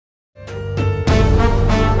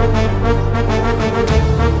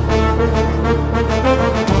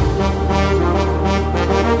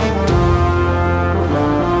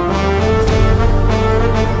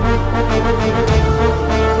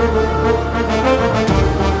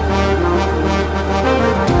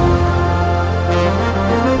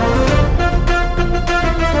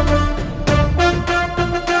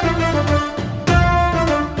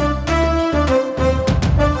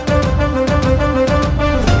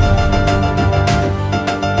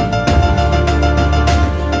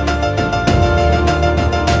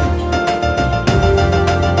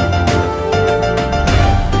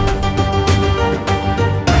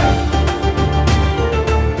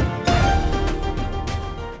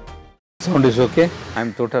Sound is okay. I'm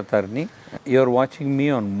Thota Tharrani. You're watching me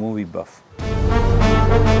on Movie Buff.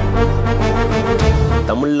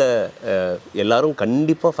 தமிழில் எல்லாரும்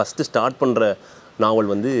கண்டிப்பாக first start பண்ணுற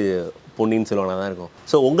நாவல் வந்து பொன்னியின் செல்வனாக தான் இருக்கும்.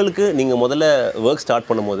 ஸோ உங்களுக்கு நீங்கள் முதல்ல ஒர்க் ஸ்டார்ட்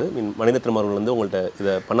பண்ணும்போது மணிரத்னம் அவர்கள் வந்து உங்கள்கிட்ட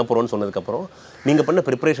இதை பண்ண போகிறோன்னு சொன்னதுக்கப்புறம் நீங்கள் பண்ண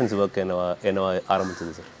ப்ரிப்பரேஷன்ஸ் ஒர்க் என்னவா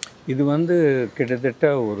ஆரம்பிச்சது சார்? இது வந்து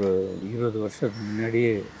கிட்டத்தட்ட ஒரு 20 வருஷத்துக்கு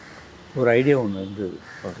முன்னாடியே ஒரு ஐடியா ஒன்று இருந்தது.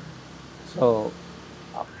 ஸோ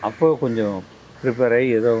அப்போ கொஞ்சம் ப்ரிப்பேர் ஆகி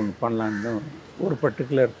ஏதோ ஒன்று பண்ணலான்னு ஒரு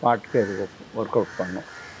பர்டிகுலர் பார்ட்டுக்கு அது ஒர்க் அவுட் பண்ணோம்.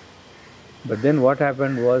 But then what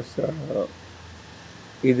happen was,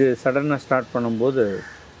 இது சடனாக ஸ்டார்ட் பண்ணும்போது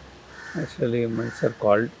actually my sir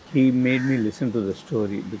called. He made me listen to the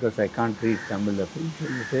story because I can't read Tamil அப்படின்னு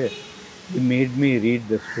சொல்லிட்டு he made me read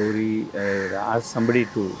the story, as somebody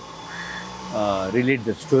to relate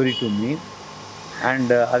the story to me.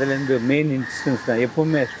 And அதுலேருந்து main instance தான்.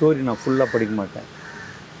 எப்போவுமே story நான் ஃபுல்லாக படிக்க மாட்டேன்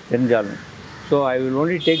தெரிஞ்சாலும். So I will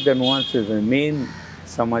only take the nuances, the main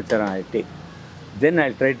சமாச்சாரம் I take. Then I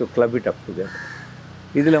try to club it up together.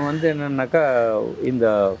 இதில் வந்து என்னென்னாக்கா இந்த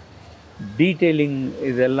டீட்டெயிலிங்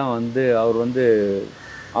இதெல்லாம் வந்து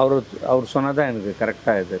அவர் சொன்னால் தான் எனக்கு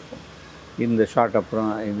கரெக்டாக இது இருக்கும். இந்த ஷார்ட்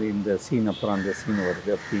அப்புறம் இந்த சீன் அப்புறம் அந்த சீன்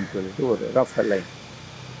வருது அப்படின்னு சொல்லிட்டு ஒரு ரஃப் லைன்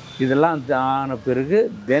இதெல்லாம் ஆன பிறகு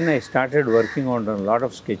தென் I started working on lot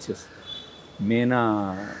of sketches.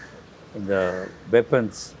 மெயினாக இந்த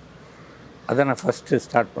வெப்பன்ஸ் அதை நான் ஃபஸ்ட்டு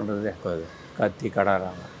ஸ்டார்ட் பண்ணுறது. கத்தி,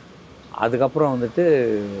 கடாராங்க. அதுக்கப்புறம் வந்துட்டு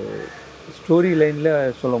ஸ்டோரி லைனில்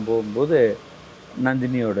சொல்லும் போகும்போது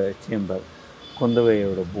நந்தினியோட சேம்பர்,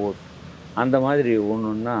 குந்தவையோட போட், அந்த மாதிரி ஒன்று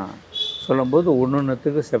ஒன்றா சொல்லும்போது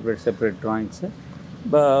ஒன்றுத்துக்கு செப்பரேட் ட்ராயிங்ஸு.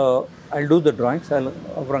 ஐ டூ த ட்ராயிங்ஸ், அதில்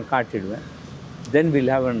அப்புறம் காட்டிடுவேன். Then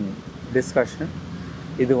will have an discussion.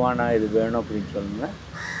 இது வேணாம் இது வேணும் அப்படின்னு சொல்லுவேன்.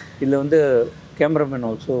 இதில் வந்து cameraman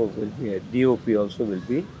also will be, a DOP also will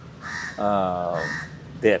be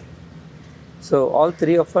there. So all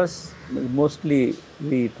three of us, mostly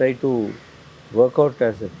we try to work out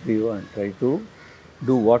as a trio and try to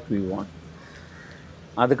do what we want.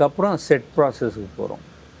 அதுக்கப்புறம் set ப்ராசஸ்க்கு போகிறோம்.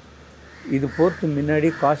 இது போகிறதுக்கு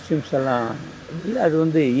முன்னாடி costumes எல்லாம் அது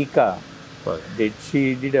வந்து ஈகா she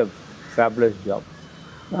did a fabulous job.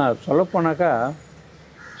 சொல்லப்போனாக்கா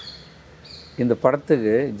இந்த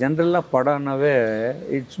படத்துக்கு ஜென்ரலாக படம்னாவே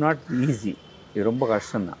இட்ஸ் நாட் ஈஸி, இது ரொம்ப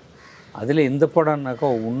கஷ்டம்தான். அதில் இந்த படம்னாக்கா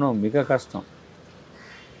இன்னும் மிக கஷ்டம்.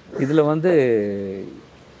 இதில் வந்து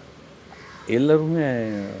எல்லோருமே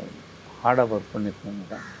ஹார்டாக ஒர்க் பண்ணியிருக்காங்க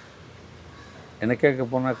தான். என்ன கேட்க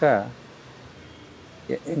போனாக்கா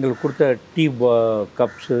எங்களுக்கு கொடுத்த tea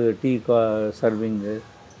cups, tea serving,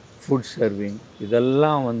 food serving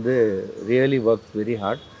இதெல்லாம் வந்து really work very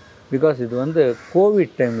hard. Because இது வந்து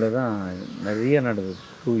கோவிட் டைமில் தான் நிறைய நடந்தது.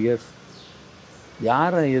 2 years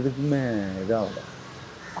யாரும் எதுக்குமே இதாகல.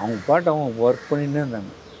 அவங்க பாட்டு அவங்க ஒர்க் பண்ணிகிட்டே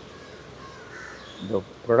இருந்தாங்க. இந்த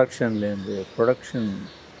ப்ரொடக்ஷன்லேருந்து, ப்ரொடக்ஷன்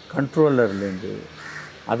கண்ட்ரோலர்லேருந்து,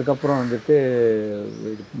 அதுக்கப்புறம் வந்துட்டு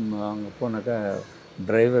அங்கே போனாக்கா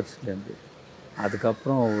டிரைவர்ஸ்லேருந்து,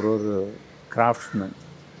 அதுக்கப்புறம் ஒரு கிராஃப்ட்ஸ்மேன்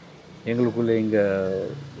எங்களுக்குள்ளே இங்கே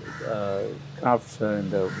கிராஃப்ட்ஸ்,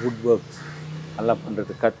 இந்த வுட் ஒர்க்ஸ் எல்லாம்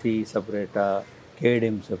பண்ணுறது, கத்தி செப்பரேட்டாக,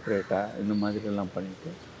 கேடிஎம் செப்பரேட்டாக, இந்த மாதிரிலாம்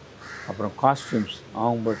பண்ணிவிட்டு அப்புறம் காஸ்டியூம்ஸ்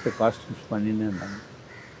அவங்க போட்டு காஸ்டியூம்ஸ் பண்ணின்னு இருந்தாங்க.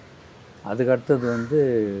 அதுக்கடுத்தது வந்து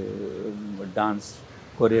dance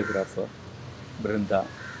choreographer Brinda,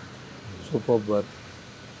 super work,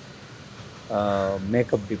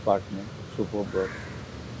 makeup department super work.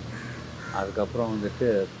 அதுக்கப்புறம் வந்துட்டு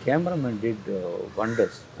cameraman did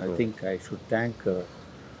wonders. I think I should thank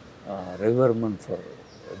Varman for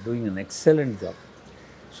doing an excellent job.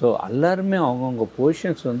 So எல்லாருமே அவங்கவுங்க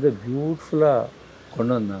பொசிஷன்ஸ் வந்து பியூட்டிஃபுல்லாக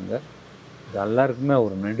கொண்டு வந்தாங்க. இது எல்லாருக்குமே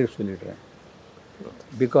ஒரு நன்றி சொல்லிடுறேன்.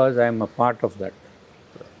 Because I am a part of that.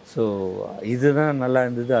 So இதுதான் நல்லா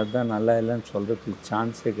இருந்தது, அதுதான் நல்லா இல்லைன்னு சொல்கிறதுக்கு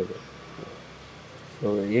சான்ஸே கிடையாது.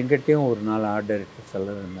 ஸோ எங்கிட்டையும் ஒரு 4 ஆர்ட் டைரக்டர்ஸ்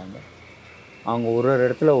எல்லாம் இருந்தாங்க. அவங்க ஒரு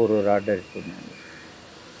இடத்துல ஒரு ஆர்ட் டைரக்டர் இருந்தாங்க.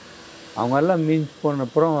 அவங்கெல்லாம் மீன்ஸ்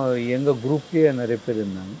போனப்புறம் எங்கள் குரூப்லேயே நிறைய பேர்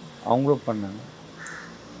இருந்தாங்க, அவங்களும் பண்ணாங்க.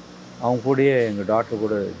 அவங்க கூடயே எங்கள் டாக்டர்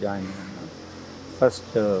கூட ஜாயின் பண்ணாங்க.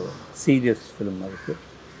 ஃபஸ்ட்டு சீரியஸ் ஃபிலிம் அதுக்கு.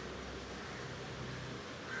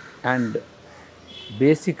 அண்ட்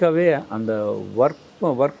பேசிக்காகவே அந்த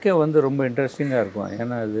ஒர்க்கே வந்து ரொம்ப இன்ட்ரெஸ்டிங்காக இருக்கும்.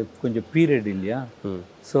 ஏன்னா அது கொஞ்சம் பீரியட் இல்லையா.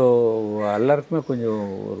 ஸோ எல்லாருக்குமே கொஞ்சம்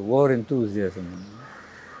ஒரு ஓவர் என்தூசியாசம்.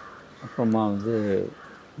 அப்புறமா வந்து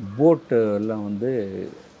போட்டு எல்லாம் வந்து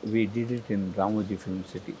we did it in Ramoji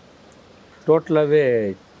film city. டோட்டலாகவே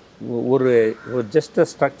ஒரு ஜஸ்ட் அ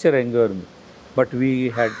ஸ்ட்ரக்சர் எங்கே இருந்து, but we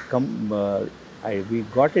had we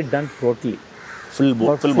got it done totally.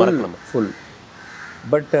 full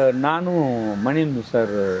but நானும் மணியன்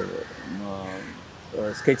சார்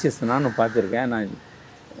ஸ்கெட்சஸ் நானும் பார்த்துருக்கேன். நான்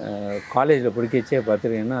காலேஜில் படிக்கச்சே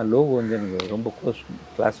பார்த்துருக்கேன். ஏன்னா லோகு வந்து எனக்கு ரொம்ப க்ளோஸ்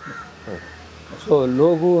கிளாஸ்மேட். ஸோ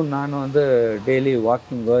லோகு நான் வந்து டெய்லி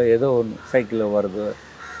வாக்கிங்கோ ஏதோ ஒன்று சைக்கிளில் வருது,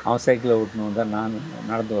 அவன் சைக்கிளை ஓட்டணும் வந்தால் நான்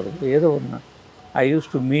நடந்து வருது, ஏதோ ஒன்று. ஐ யூஸ்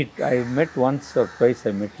டு மீட், ஐ மெட் ஒன்ஸ் ஆர் ட்வைஸ்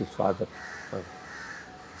ஐ மெட் ஹிஸ் ஃபாதர்.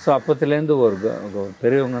 ஸோ அப்போத்துலேருந்து ஒரு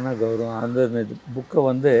பெரியவங்கன்னா கௌரவம். அந்த புக்கை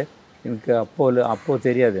வந்து எனக்கு அப்போது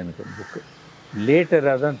தெரியாது எனக்கு புக்கு,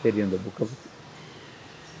 லேட்டராக தான் தெரியும் இந்த புக்கை பற்றி.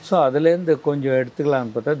 ஸோ அதுலேருந்து கொஞ்சம்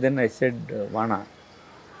எடுத்துக்கலான்னு பார்த்தா தென் ஐ செட் வானா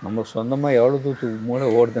நம்ம சொந்தமாக எவ்வளோ தூரத்துக்கு மூளை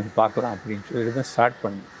ஓடுதுன்னு பார்க்கலாம் அப்படின்னு சொல்லி தான் ஸ்டார்ட்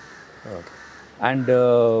பண்ணேன். And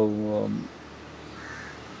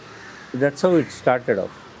that's how it started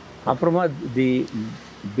off. அப்புறமா தி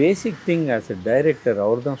basic thing as a director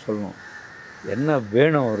அவர் தான் சொல்லணும் என்ன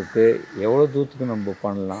வேணும் அவருக்கு, எவ்வளோ தூரத்துக்கு நம்ம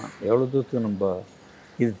பண்ணலாம், எவ்வளோ தூரத்துக்கு நம்ம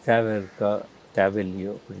இது தேவை இருக்கா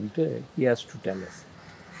தேவையில்லையோ அப்படின்ட்டு he has to tell us.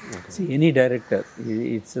 See, any director,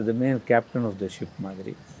 it's the main captain of the ship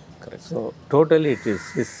மாதிரி. Correct. So totally it is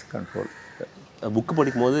his control. Book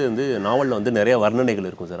படிக்கும்போது வந்து நாவலில் வந்து நிறைய வர்ணனைகள்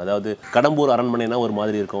இருக்கும் சார். அதாவது கடம்பூர் அரண்மனைனா ஒரு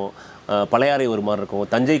மாதிரி இருக்கும், பழையாறை ஒரு மாதிரி இருக்கும்,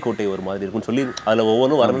 தஞ்சை கோட்டை ஒரு மாதிரி இருக்கும்னு சொல்லி அதில்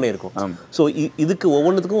ஒவ்வொன்றும் வர்ணனை இருக்கும். ஸோ இதுக்கு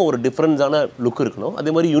ஒவ்வொன்றுத்துக்கும் ஒரு டிஃப்ரென்ஸான லுக் இருக்கணும்,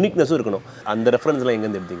 அதே மாதிரி யூனிக்னஸும் இருக்கணும். அந்த ரெஃபரன்ஸ்லாம்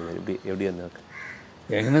எங்கேருந்து எடுத்தீங்க? எப்படி அந்த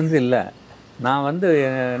எங்கேருந்து இல்லை, நான் வந்து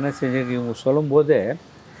என்ன செஞ்சேன் இவங்க சொல்லும்போதே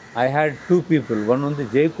ஐ ஹேட் 2 people. ஒன் வந்து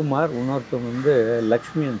ஜெயக்குமார், இன்னொருத்தவங்க வந்து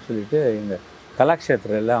லக்ஷ்மின்னு சொல்லிட்டு எங்கள்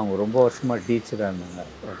கலாக்ஷேத்திரில் அவங்க ரொம்ப வருஷமாக டீச்சராக இருந்தாங்க.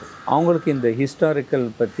 அவங்களுக்கு இந்த ஹிஸ்டாரிக்கல்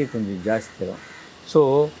பற்றி கொஞ்சம் ஜாஸ்தி தரும். ஸோ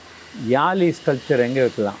யாழி ஸ்கல்ப்சர் எங்கே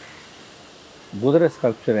வைக்கலாம், குதிரை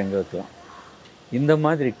ஸ்கல்ப்சர் எங்கே வைக்கலாம், இந்த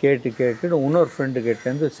மாதிரி கேட்டு இன்னொரு ஃப்ரெண்டு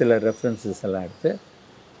கேட்டேருந்து சில ரெஃபரன்சஸ் எல்லாம் எடுத்து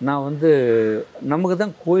நான் வந்து நமக்கு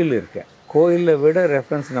தான் கோயில் இருக்கேன், கோயிலை விட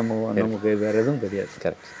ரெஃபரன்ஸ் நமக்கு வேறு எதுவும் கிடையாது.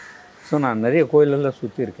 கரெக்ட். ஸோ நான் நிறைய கோயிலெல்லாம்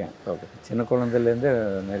சுற்றியிருக்கேன். ஓகே, சின்ன குழந்தைலேருந்து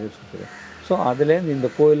நிறைய சுற்றிருக்கேன். ஸோ அதுலேருந்து இந்த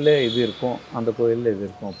கோயிலில் இது இருக்கும், அந்த கோயிலில் இது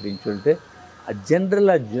இருக்கும் அப்படின்னு சொல்லிட்டு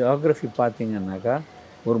ஜென்ரலாக ஜியாகிரஃபி பார்த்திங்கன்னாக்கா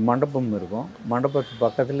ஒரு மண்டபம் இருக்கும், மண்டபத்து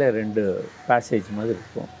பக்கத்தில் 2 பேசேஜ் மாதிரி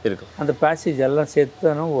இருக்கும். அந்த பேசேஜ் எல்லாம்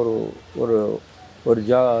சேர்த்துனா ஒரு ஒரு ஒரு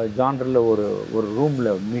ஜான்ரில் ஒரு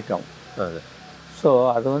ரூமில் மீட் ஆகும். ஸோ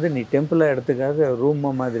அதை வந்து நீ டெம்பிளாக எடுத்துக்காத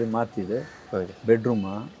ரூமாக மாதிரி மாற்றிடு,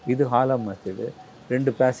 பெட்ரூமாக, இது ஹாலாக மாற்றிடு,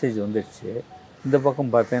 2 பேசேஜ் வந்துடுச்சு. இந்த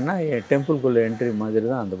பக்கம் பார்த்தீங்கன்னா டெம்பிள்குள்ளே என்ட்ரி மாதிரி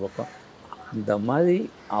தான் அந்த பக்கம். அந்த மாதிரி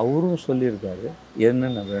அவரும் சொல்லியிருக்காரு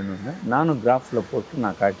என்னென்ன வேணும்னு. நானும் கிராஃபில் போட்டு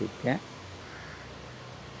நான் காட்டியிருக்கேன்.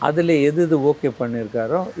 அதில் எது ஓகே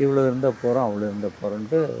பண்ணியிருக்காரோ இவ்வளோ இருந்தால் போகிறோம் அவ்வளோ இருந்தால்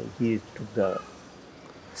போகிறோன்ட்டு ஹீ டுக் த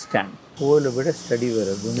ஸ்டாண்ட். கோவிலை விட ஸ்டடி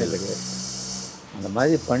வேறு எதுவுமே கிடையாது. அந்த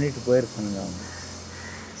மாதிரி பண்ணிட்டு போயிருக்கானுங்க அவங்க.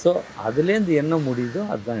 ஸோ அதுலேருந்து என்ன முடியுதோ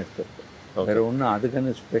அதுதான் எடுத்துருக்கேன். வேறு ஒன்றும்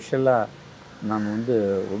அதுக்குன்னு ஸ்பெஷலாக நான் வந்து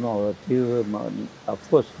ஒன்றும் அவ்வளோ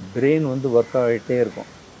அஃப்கோர்ஸ் பிரெயின் வந்து ஒர்க் ஆகிட்டே இருக்கும்,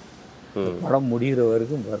 படம் முடிகிற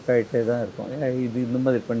வரைக்கும் ஒர்க் ஆகிட்டே தான் இருக்கும். இது இந்த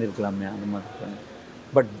மாதிரி பண்ணியிருக்கலாமே அந்த மாதிரி பண்ணி.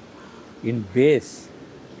 But in base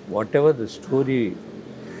what ever the story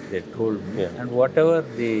they told me and what ever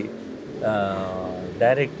the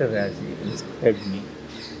director has inspired me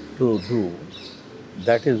to two,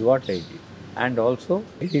 that is what I did. And also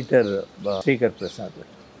editor Srikar Prasad,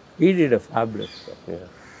 he did a fabulous job.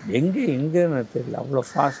 எங்கேன்னு தெரியல, அவ்வளோ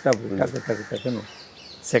ஃபாஸ்ட்டாக டக்குன்னு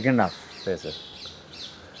second half. Sir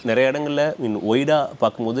நிறைய இடங்களில் ஒய்டாக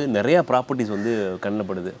பார்க்கும்போது நிறையா properties வந்து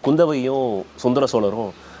கண்ணப்படுது. குந்தவையும் சுந்தர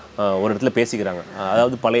சோழரும் ஒரு இடத்துல பேசிக்கிறாங்க,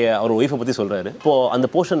 அதாவது பழைய அவர் ஒய்ஃபை பற்றி சொல்கிறாரு. இப்போது அந்த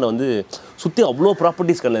போர்ஷனில் வந்து சுற்றி அவ்வளோ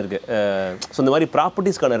ப்ராப்பர்ட்டிஸ் கண்ண இருக்குது. ஸோ இந்த மாதிரி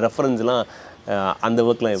ப்ராப்பர்ட்டிஸ்க்கான ரெஃபரன்ஸ்லாம் அந்த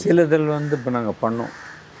ஒர்க்கில் சிலதில் வந்து இப்போ நாங்கள் பண்ணோம்,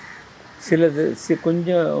 சிலது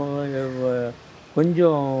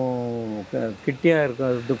கொஞ்சம் கிட்டியாக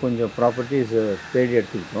இருக்கிறது கொஞ்சம் ப்ராப்பர்ட்டிஸ் தேடி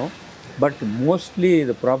எடுத்துக்கிட்டோம். But mostly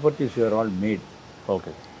the properties you are all mat.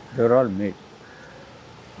 Okay, there all mat.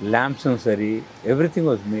 லேம்ப்ஸும் சரி, எவ்ரி திங்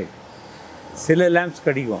வாஸ் மேட். சில லேம்ப்ஸ்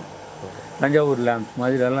கிடைக்கும், தஞ்சாவூர் லேம்ப்ஸ்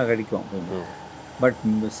மாதிரிலாம் கிடைக்கும் கொஞ்சம். But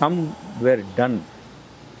some where ton.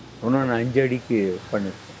 இன்னொன்று 5 அடிக்கு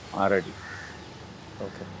பண்ணியிருக்கோம், 6 அடி.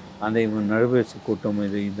 ஓகே, அந்த இவங்க நடுவேசி கூட்டம்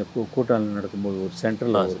இது இந்த கூட்டம் நடக்கும்போது ஒரு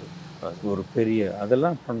சென்ட்ரலில் ஒரு பெரிய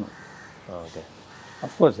அதெல்லாம் பண்ணோம். ஓகே,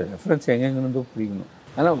 அஃப்கோர்ஸ் ரெஃபரன்ஸ் எங்கெங்கிருந்தும் பிடிக்கணும்.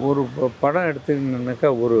 ஆனால் ஒரு படம் எடுத்துக்கிட்டோம்னாக்கா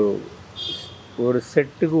ஒரு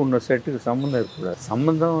செட்டுக்கு இன்னொரு செட்டுக்கு சம்மந்தம் இருக்கக்கூடாது.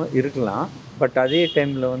 சம்மந்தம் இருக்கலாம், பட் அதே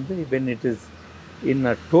டைமில் வந்து when it is in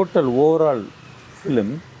a total overall film,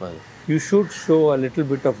 you should show a little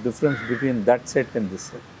bit of difference between that set and this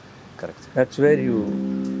set. Correct. That's where you...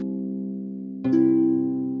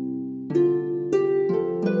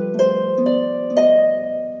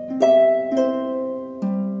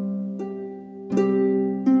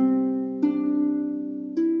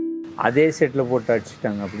 அதே செட்டில் போட்டு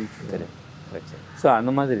அடிச்சிட்டாங்க அப்படின்னு சொல்லி. ஸோ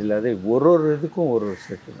அந்த மாதிரி இல்லாத ஒரு இதுக்கும் ஒரு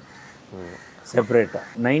செட்டு தான் செப்பரேட்டாக.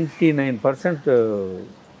 99%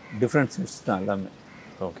 டிஃப்ரெண்ட் செட்ஸ் தான் எல்லாமே.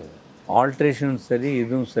 ஓகே. ஆல்ட்ரேஷனும் சரி,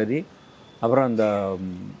 இதுவும் சரி. அப்புறம்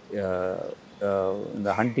இந்த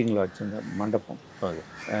ஹண்டிங்கில் வச்சுருந்த மண்டபம்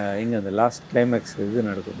இங்கே அந்த லாஸ்ட் கிளைமேக்ஸ் இது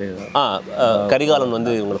நடக்குது, கரிகாலன்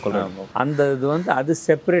வந்து உங்களுக்கு அந்த இது வந்து அது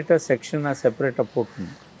செப்பரேட்டாக செக்ஷனாக செப்பரேட்டாக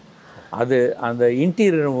போட்டணும். அது அந்த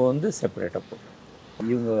இன்டீரியர் வந்து செப்பரேட்டாக போட்டணும்.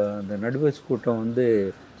 இவங்க அந்த நடுவஸ் கூட்டம் வந்து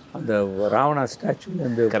அந்த ராவணா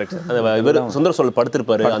ஸ்டாச்சுலேருந்து கரெக்ட் சுந்தர சோழர்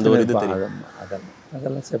படுத்திருப்பாரு, அந்த ஒரு இது தெரியும்.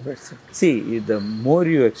 அதெல்லாம் separate. See the more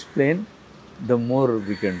you explain the more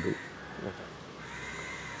we can do.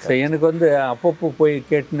 So எனக்கு வந்து அப்பப்போ போய்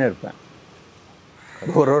கேட்டுன்னு இருப்பேன்,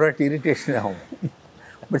 ஒரு வாட்டி இரிட்டேஷன் ஆகும்,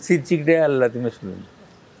 பட் சிரிச்சுக்கிட்டே எல்லாத்தையுமே சொல்லுவேன்.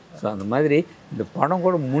 ஸோ அந்த மாதிரி இந்த படம்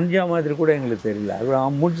கூட முடிஞ்ச மாதிரி கூட எங்களுக்கு தெரியல. அது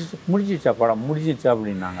முடிச்சிச்சா படம் முடிச்சிச்சா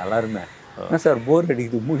அப்படின்னாங்க எல்லாருமே. என்ன சார் போர்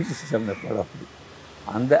அடிக்குது, முடிச்சிச்சா அந்த படம் அப்படி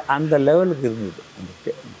அந்த லெவலுக்கு இருந்தது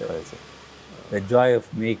the joy of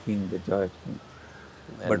making, the joy of thing.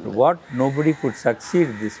 But what nobody could succeed,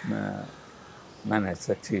 this man has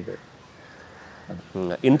succeeded.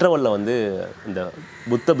 இன்டர்வல்ல வந்து இந்த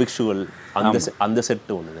புத்த பிக்ஷுகள் அந்த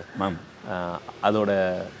செட்டு ஒன்று, அதோட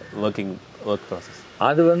ஒர்க் ப்ராசஸ்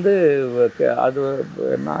அது வந்து அது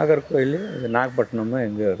நாகர்கோயில் நாகப்பட்டினமோ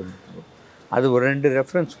எங்கே இருந்தது. அது ஒரு 2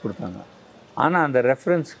 ரெஃபரன்ஸ் கொடுத்தாங்க. ஆனால் அந்த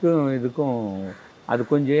ரெஃபரன்ஸுக்கும் இதுக்கும் அது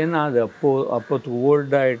கொஞ்சம் ஏன்னா அது அப்போத்துக்கு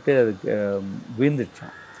ஓல்டாகிட்டு அதுக்கு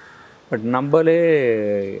வீழ்ந்துடுச்சான். பட் நம்மளே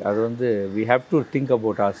அது வந்து we have to think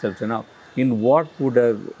about ourselves, you know, in what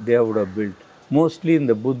they would have built. Mostly in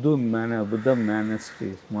the Buddha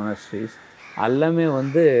monasteries எல்லாமே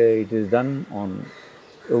வந்து it is done on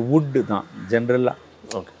wood தான் ஜென்ரலாக.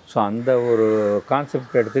 ஓகே. ஸோ அந்த ஒரு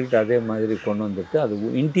கான்செப்ட் எடுத்துக்கிட்டு அதே மாதிரி கொண்டு வந்துட்டு அது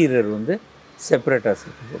இன்டீரியர் வந்து செப்பரேட்டாக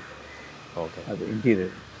செட்டு போட்டு. ஓகே. அது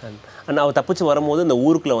இன்டீரியர். அண்ட் அவர் தப்பிச்சு வரும்போது இந்த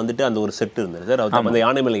ஊருக்குள்ளே வந்துட்டு அந்த ஒரு செட்டு இருந்தது சார், அவர் அந்த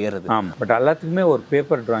யானை மேலே ஏறுறது. ஆமாம். பட் எல்லாத்துக்குமே ஒரு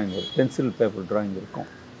பேப்பர் ட்ராயிங், ஒரு பென்சில் பேப்பர் ட்ராயிங் இருக்கும்.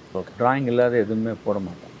 ஓகே. ட்ராயிங் இல்லாத எதுவுமே போட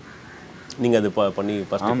மாட்டேன். நீங்கள் அது பண்ணி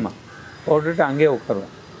ஆமாம் போட்டுட்டு அங்கேயே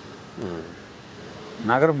உட்காருவேன்,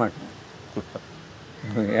 நகர மாட்டேன்.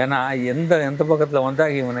 ஏன்னா எந்த பக்கத்தில்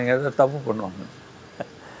வந்தால் இவங்க எதாவது தப்பு பண்ணுவாங்க.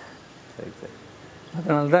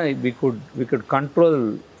 அதனால தான் we could control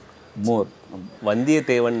more.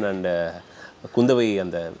 Vandiyathevan and Kundavai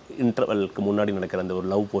அந்த இன்டர்வலுக்கு முன்னாடி நடக்கிற அந்த ஒரு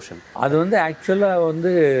லவ் போர்ஷன் அது வந்து ஆக்சுவலாக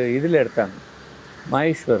வந்து இதில் எடுத்தாங்க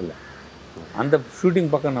மகேஸ்வரில். அந்த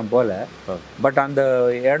ஷூட்டிங் பக்கம் நான் போகல, பட் அந்த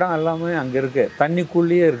இடம் எல்லாமே அங்கே இருக்குது,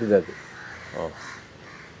 தண்ணிக்குள்ளேயே இருக்குது அது.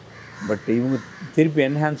 பட் இவங்க திருப்பி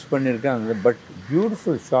என்ஹான்ஸ் பண்ணியிருக்காங்க. பட்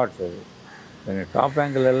பியூட்டிஃபுல் ஷாட்ஸ் அது. டாப்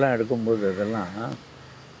ஆங்கிள் எல்லாம் எடுக்கும்போது அதெல்லாம்.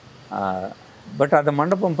 பட் அந்த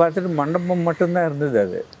மண்டபம் பார்த்துட்டு மண்டபம் மட்டும்தான் இருந்தது.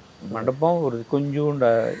 அது மண்டபம் ஒரு கொஞ்சோண்டு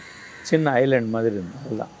சின்ன ஐலாண்ட் மாதிரி இருந்தது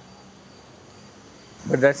எல்லாம்.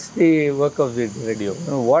 But that's the work of the radio.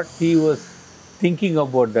 What he was thinking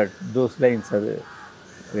about those lines,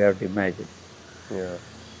 we have to imagine. Yeah.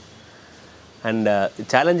 And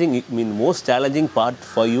challenging, most challenging part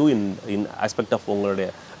for you in aspect of உங்களுடைய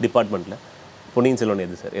டிபார்ட்மெண்ட்டில் பொன்னியின் செல்வன்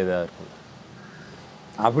எது சார்? எதாக இருக்கும்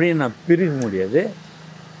அப்படியே நான் பிரிக்க முடியாது.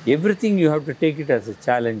 Everything you have to take it as a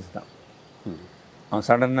challenge தான். அவன்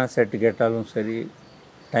சடனாக செட்டு கேட்டாலும் சரி,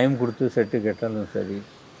 டைம் கொடுத்து செட்டு கேட்டாலும் சரி,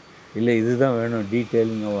 இல்லை இதுதான் வேணும்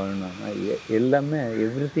டீட்டெயிலிங்காக வேணும், எல்லாமே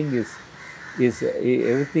everything is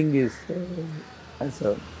as a,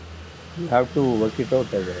 you have to work it out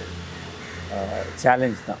as a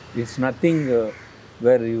challenge தான். It's nothing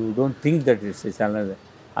where you don't think that it's a challenge.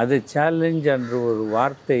 அது சேலஞ்ச் என்ற ஒரு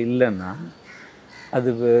வார்த்தை இல்லைன்னா அது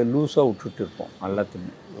லூஸாக விட்டுட்டு இருப்போம்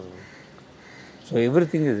எல்லாத்தையுமே. So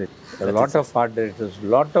everything is lot of art directors,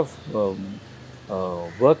 lot of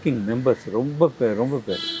working members, ரொம்ப பேர்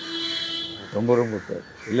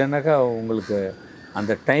இல்லைனாக்கா உங்களுக்கு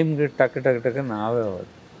அந்த டைமுக்கு டக்குன்னு ஆகவே ஆகாது.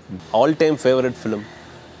 ஆல் டைம் ஃபேவரட் ஃபிலிம்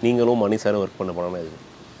நீங்களும் மணி சாரும் ஒர்க் பண்ண படம்னா இது?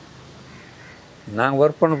 நாங்கள்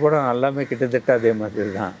ஒர்க் பண்ண படம் எல்லாமே கிட்டத்தட்ட அதே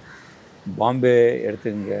மாதிரி தான். பாம்பே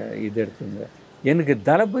எடுத்துங்க, இது எடுத்துங்க. எனக்கு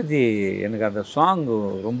தளபதி, எனக்கு அந்த சாங்கு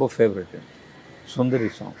ரொம்ப ஃபேவரெட்டு, சுந்தரி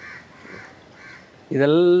சாங்.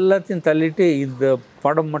 இதெல்லாத்தையும் தள்ளிட்டு இந்த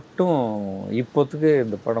படம் மட்டும், இப்போத்துக்கு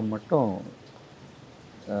இந்த படம் மட்டும்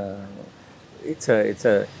இட்ஸ்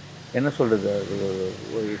என்ன சொல்கிறது, அது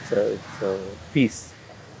it's piece.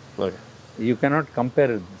 You cannot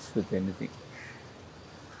compare this with anything.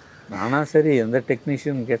 ஆனால் சரி, எந்த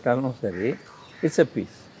டெக்னீஷியன் கேட்டாலும் சரி, இட்ஸ் அ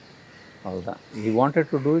பீஸ். அவ்வளோதான். He wanted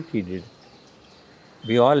to do it, he did.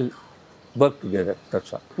 We all work together,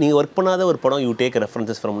 that's all. நீங்கள் ஒர்க் பண்ணாத ஒரு படம் யூ டேக்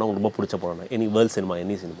ரெஃபரன்சஸ் ஃப்ரம்னா உங்களுக்கு ரொம்ப பிடிச்ச படம்? Any world cinema,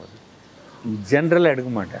 any cinema? ஜென்ரலாக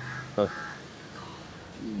எடுக்க மாட்டேன்.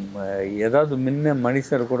 ஏதாவது முன்ன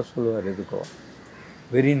மனுஷர் கூட சொல்லுவார் எதுக்கோ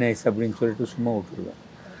வெரி நைஸ் அப்படின்னு சொல்லிட்டு சும்மா விட்டுருவேன்.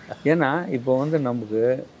 ஏன்னா இப்போ வந்து நமக்கு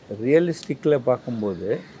ரியலிஸ்டிக்கில் பார்க்கும்போது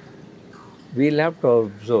we'll have to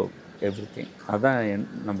observe every thing. அதுதான்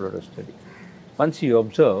நம்மளோட ஸ்டடி. ஒன்ஸ் யூ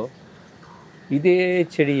அப்சர்வ், இதே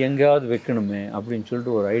செடி எங்கேயாவது வைக்கணுமே அப்படின்னு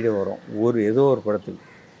சொல்லிட்டு ஒரு ஐடியா வரும் ஏதோ ஒரு படத்துக்கு.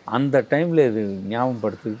 அந்த டைமில் இது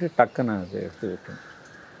ஞாபகப்படுத்திக்கிட்டு டக்குன்னு அதை எடுத்து வைக்கணும்.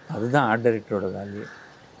 அதுதான் ஆர்ட் டைரக்டரோட வேலையே.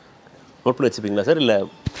 நோட் பண்ணி வச்சுப்பீங்களா சார்? இல்லை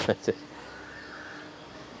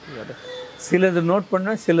சிலது நோட்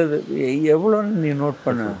பண்ண, சிலது எவ்வளோன்னு நீ நோட்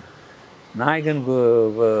பண்ண. நாயகனுக்கு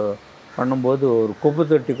பண்ணும்போது ஒரு குப்பை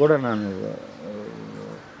தொட்டி கூட நான்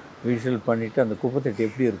விஷுவல் பண்ணிவிட்டு, அந்த குப்பை தொட்டி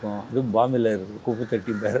எப்படி இருக்கும், அதுவும் பாம்பேயில் இருக்குது குப்பை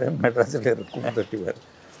தொட்டி வேறு, மெட்ராஸில் இருக்குது குப்பை தொட்டி வேறு.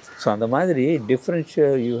 ஸோ அந்த மாதிரி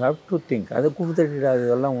differential you have to think. அது குப்பை தொட்டி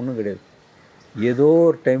அதெல்லாம் ஒன்றும் கிடையாது. ஏதோ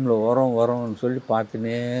ஒரு டைமில் வரோம்னு சொல்லி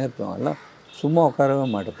பார்த்துனே இருப்போம். எல்லாம் சும்மா உட்காரவே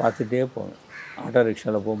மாட்டேன், பார்த்துட்டே போவேன். ஆட்டோ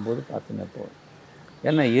ரிக்ஷாவில் போகும்போது பார்த்துனே போவேன்.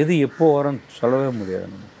 ஏன்னா எது எப்போ வரும்னு சொல்லவே முடியாது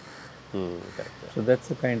நம்ம. So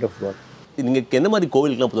that's a kind of work. நீங்கள் எந்த மாதிரி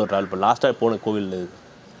கோவிலுக்குலாம் பொதுவாக ட்ராவல் இப்போ லாஸ்ட்டாக போன கோவில்?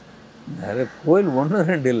 நிறைய கோயில்,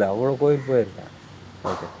 1-2 இல்லை, அவ்வளோ கோயில் போயிருக்கேன்.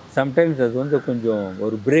 ஓகே. சம்டைம்ஸ் அது வந்து கொஞ்சம்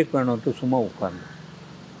ஒரு பிரேக் வேணும்ட்டு சும்மா உட்காந்து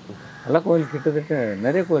எல்லா கோயில் கிட்டத்தட்ட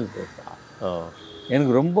நிறைய கோயில் போயிருக்கேன்.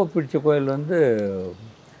 எனக்கு ரொம்ப பிடிச்ச கோயில் வந்து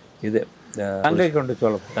இது கங்கை கொண்ட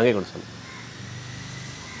சோழபுரம். கங்கை கொண்ட சோழபுரம்.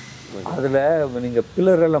 அதில் நீங்கள்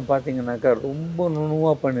பில்லரெல்லாம் பார்த்தீங்கன்னாக்கா ரொம்ப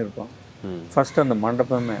நுணுவாக பண்ணியிருப்பான். ஃபஸ்ட்டு அந்த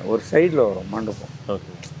மண்டபமே ஒரு சைடில் வரும் மண்டபம்.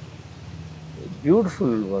 Okay.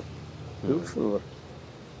 Beautiful work, beautiful work.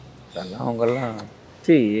 அதெல்லாம் அவங்கெல்லாம்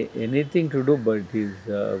anything to do, but his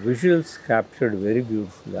visuals captured very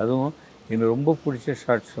beautifully. அதுவும் எனக்கு ரொம்ப பிடிச்ச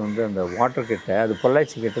ஷார்ட்ஸ் வந்து அந்த வாட்டர் கிட்ட, அது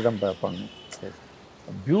பொள்ளாச்சி கிட்ட தான் பார்ப்பாங்க.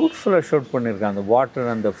 பியூட்டிஃபுல்லாக ஷூட் பண்ணியிருக்காங்க அந்த வாட்டர்,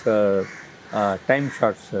 அந்த டைம்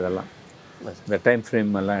ஷார்ட்ஸ், இதெல்லாம் இந்த டைம்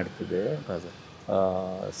ஃப்ரேம் எல்லாம் எடுத்தது.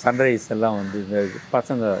 சன்ரைஸ் எல்லாம் வந்து இந்த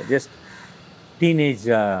பசங்க ஜஸ்ட் டீனேஜ்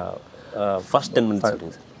ஃபஸ்ட் 10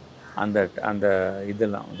 minutes அந்த அந்த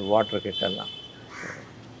இதெல்லாம் அந்த வாட்டர் கிட்டெல்லாம்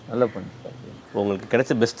நல்லா பண்ணியிருக்காங்க. உங்களுக்கு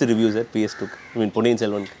கிடைச்ச பெஸ்ட் ரிவ்யூ சார் PS2க்கு, ஐ மீன் பொன்னியின்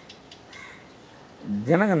செல்வனுக்கு?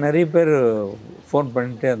 ஜனங்க நிறைய பேர் ஃபோன்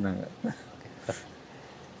பண்ணிகிட்டே இருந்தாங்க.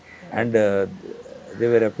 And they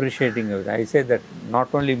were appreciating it. I say that not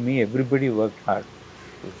only me, everybody worked hard.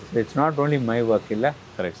 It's not only my work, இல்லை.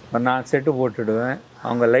 கரெக்ட். இப்போ நான் செட்டு போட்டுடுவேன்,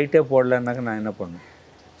 அவங்க லைட்டே போடலன்னாக்க நான் என்ன பண்ணுவேன்.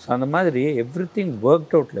 ஸோ அந்த மாதிரி every thing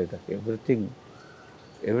worked out like that, every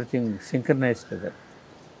thing synchronised that.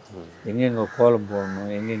 எங்கெங்கே கோலம் போடணும்,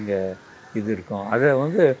 எங்கெங்கே இது இருக்கும். அதை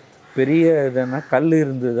வந்து பெரிய இதுன்னா கல்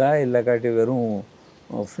இருந்ததா இல்லை காட்டி வெறும்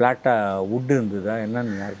ஃப்ளாட்டாக வுட்டு இருந்ததா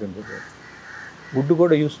என்னன்னு யாருக்கு இருந்தது. வுட்டு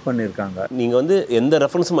கூட யூஸ் பண்ணியிருக்காங்க. நீங்கள் வந்து எந்த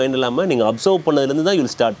ரெஃபரன்ஸும் மைண்ட் இல்லாமல் நீங்கள் அப்சர்வ் பண்ணதுலேருந்து தான்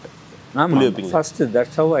யூல் ஸ்டார்ட். ஆமாம், first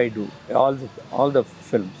that's how I two all the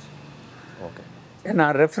films. Okay. ஏன்னா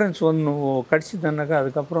ரெஃபரன்ஸ் ஒன்று கிடச்சிதானாக்கா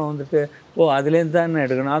அதுக்கப்புறம் வந்துட்டு அதுலேருந்து தானே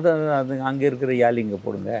எடுக்கணும். அது அங்கே இருக்கிற யாழிங்க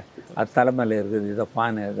போடுங்க, அது தலைமையில் இருக்குது, இதை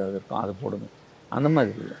பானை ஏதாவது இருக்கும் அதை போடுங்க. அந்த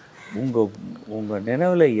மாதிரி இல்லை. உங்கள்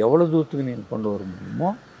நினைவில் எவ்வளோ தூரத்துக்கு நீங்கள் கொண்டு வர முடியுமோ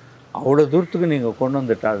அவ்வளோ தூரத்துக்கு நீங்கள் கொண்டு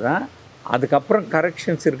வந்துட்டால் தான் அதுக்கப்புறம்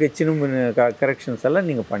கரெக்ஷன்ஸ் இருக்க சின்ன கரெக்ஷன்ஸ் எல்லாம்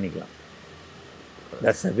நீங்கள் பண்ணிக்கலாம்.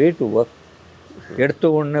 That's a way to work. எடுத்த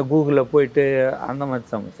உடனே கூகுளில் போயிட்டு அந்த மாதிரி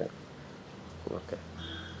சமைச்சார். Okay.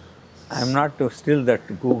 I am not still that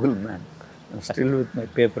Google man, still with my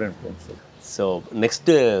paper and pencil. So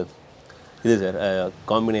next இது sir,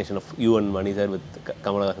 combination of you and money sir with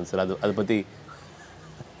Kamal Haasan sir, அதை பற்றி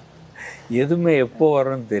எதுவுமே எப்போ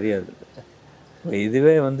வரோன்னு தெரியாது.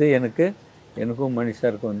 இதுவே வந்து எனக்கும் மணி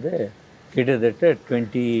சாருக்கும் வந்து கிட்டத்தட்ட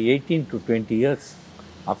 18 to 20 years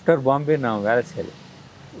ஆஃப்டர் பாம்பே நான் வேலை செய்யலை.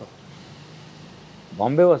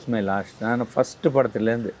 Bombay was my last. நான் ஃபஸ்ட்டு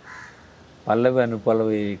படத்துலேருந்து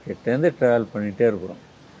பல்லவி கிட்டேருந்து ட்ராவல் பண்ணிகிட்டே இருக்கிறோம்.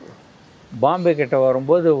 பாம்பே கிட்ட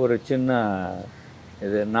வரும்போது ஒரு சின்ன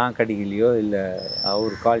இது நான் கடிக்கலையோ இல்லை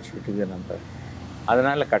அவர் கால் ஷீட்டுக்கு நம்ம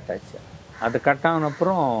அதனால் கட்டாச்சு. அது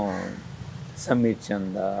கட்டானப்புறம் சமீர்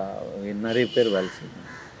சந்தா நிறைய பேர் வேலை செய்யணும்.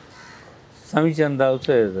 சமீர் சந்தா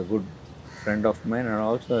also is a good friend of mine and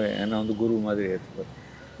also என்னை வந்து குரு மாதிரி ஏற்றுப்பார்.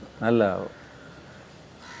 நல்ல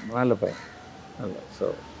பையன், நல்ல. ஸோ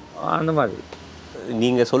அந்த மாதிரி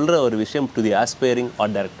நீங்கள் சொல்கிற ஒரு விஷயம் to the aspiring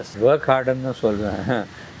art directors, work ஹார்டுன்னு தான் சொல்வேன்.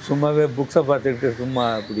 சும்மாவே புக்ஸை பார்த்துக்கிட்டு சும்மா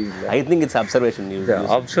அப்படி இல்லை. I think it's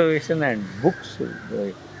observation and books.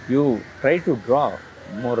 You try to draw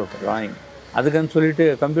more of drawing. அதுக்குன்னு சொல்லிட்டு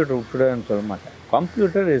கம்ப்யூட்டர் விட்டுடுன்னு சொல்ல மாட்டேன்.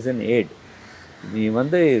 Computer is an eight. நீ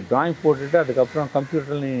வந்து ட்ராயிங் போட்டுட்டு அதுக்கப்புறம்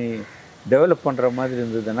கம்ப்யூட்டரில் நீ டெவலப் பண்ணுற மாதிரி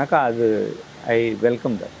இருந்ததுனாக்கா அது ஐ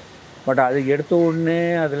வெல்கம் தட். பட் அது எடுத்த உடனே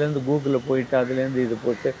அதுலேருந்து கூகுளில் போயிட்டு அதுலேருந்து இது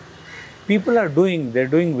போட்டு they're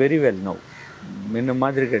doing very well now. முன்ன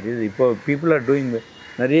மாதிரி கிடையாது. இப்போ பீப்புள் ஆர் டூயிங்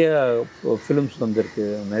நிறைய ஃபிலிம்ஸ் வந்திருக்கு,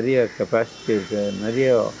 நிறைய கெப்பாசிட்டி இருக்குது, நிறைய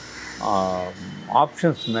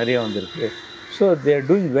ஆப்ஷன்ஸ் நிறைய வந்திருக்கு. So they're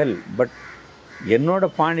doing well. But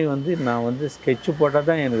என்னோடய பாணி வந்து நான் வந்து ஸ்கெட்சு போட்டால்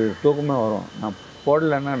தான் எனக்கு தூக்கமே வரும். நான்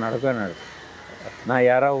போடலைன்னா நடக்கவே நடக்கும். நான்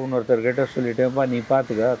யாராவது இன்னொருத்தர்கிட்ட சொல்லிட்டேன்ப்பா நீ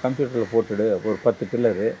பார்த்துக்க, கம்ப்யூட்டரில் போட்டுடு ஒரு 10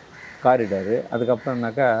 பில்லரு காரிடாரு,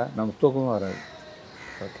 அதுக்கப்புறம்னாக்கா நம்ம தூக்கமே வராது.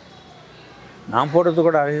 ஓகே. நான் போடுறது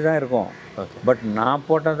கூட அதே தான் இருக்கும். ஓகே. பட் நான்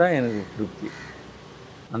போட்டால் தான் எனக்கு திருப்தி.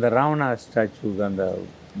 அந்த ராவணா ஸ்டாச்சுக்கு அந்த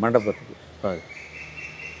மண்டபத்துக்கு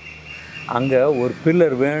அங்கே ஒரு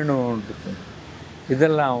பில்லர் வேணும்னு சொன்னேன்.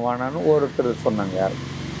 இதெல்லாம் வேணான்னு ஒருத்தர் சொன்னாங்க.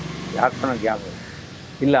 யார் சொன்னாங்க ஞாபகம்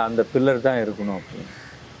இல்லை, அந்த பில்லர் தான் இருக்கணும் அப்படின்னு.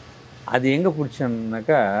 அது எங்கே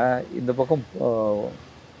பிடிச்சேன்னாக்கா இந்த பக்கம்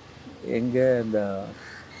எங்கே இந்த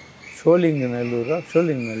ஷோலிங்கநல்லூரில்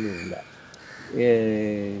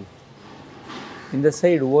இந்த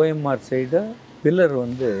சைடு ஓஎம்ஆர் சைடு பில்லர்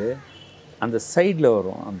வந்து அந்த சைடில்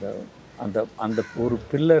வரும். அந்த அந்த அந்த ஒரு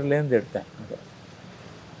பில்லர்லேருந்து எடுத்தேன். அந்த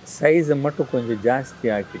சைஸை மட்டும் கொஞ்சம் ஜாஸ்தி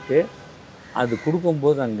ஆக்கிட்டு அது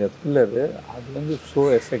கொடுக்கும்போது அங்கே பில்லரு அது வந்து so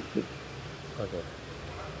effective. Okay.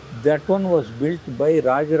 That one was built by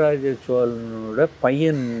Rajaraja சோழனோட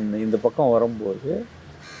பையன். இந்த பக்கம் வரும்போது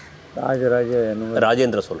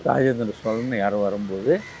ராஜேந்திர சோழன் யாரும்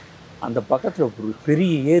வரும்போது அந்த பக்கத்தில் ஒரு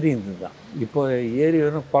பெரிய ஏரி இருந்தது தான். இப்போ ஏரி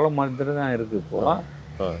வந்து குளம் மாதிரி தான் இருக்குது. இப்போது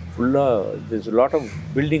ஃபுல்லாக this lot of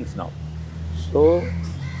buildings now. So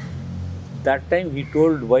that time he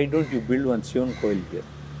told, why don't you build one Shivan Koil here?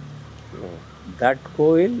 That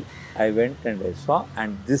Koil I went and I saw,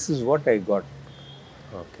 and this is what I got.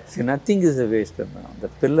 Okay. See, nothing is a waste now. The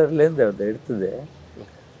pillar lane they எடுத்தது,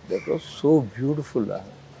 that was so beautiful.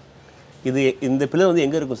 இந்த pillar வந்து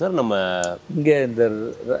எங்கே இருக்கும் sir? நம்ம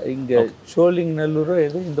இங்கே ஷோலிங்கநல்லூரோ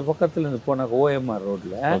ஏதோ இந்த பக்கத்தில் இருந்து போனாக்க ஓஎம்ஆர்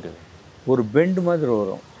ரோட்டில் ஒரு பெண்டு மாதிரி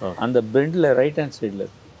வரும். அந்த பெண்டில் ரைட் ஹேண்ட் சைடில்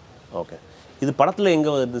இருக்கு. ஓகே. இது படத்தில்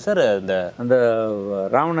எங்கே வருது சார்? அந்த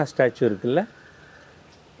ராவணா ஸ்டாச்சு இருக்குல்ல,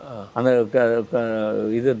 அந்த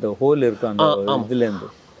இது இந்த ஹோல் இருக்கும் அந்த இதுலேருந்து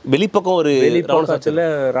வெளிப்பக்கம் ஒரு வெளிப்பக்கத்தில்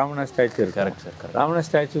ராவணா ஸ்டாச்சு இருக்கு. Correct sir. ராவணா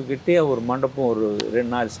ஸ்டாச்சு கிட்டே ஒரு மண்டபம் ஒரு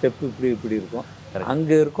 2-4 ஸ்டெப்பு இப்படி இருக்கும்.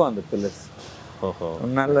 அங்கே இருக்கும் அந்த பில்லர்ஸ். ஓஹோ.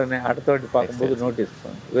 நல்ல அடுத்த வாட்டி பார்க்கும்போது நோட்டீஸ்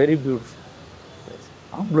பண்ணுங்க. Very beautiful.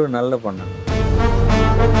 அவங்களும் நல்லா பண்ணாங்க.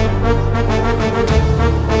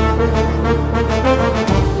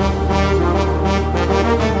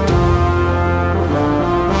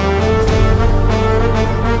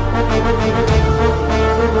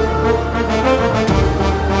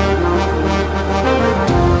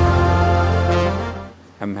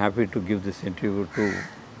 I'm happy to give this interview to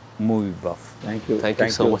Movie Buff. Thank you. Thank you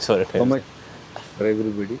so much for it. So much for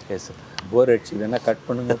everybody. Yes sir. Bore அடிச்சுதுன்னா cut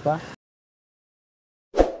பண்ணுங்கப்பா.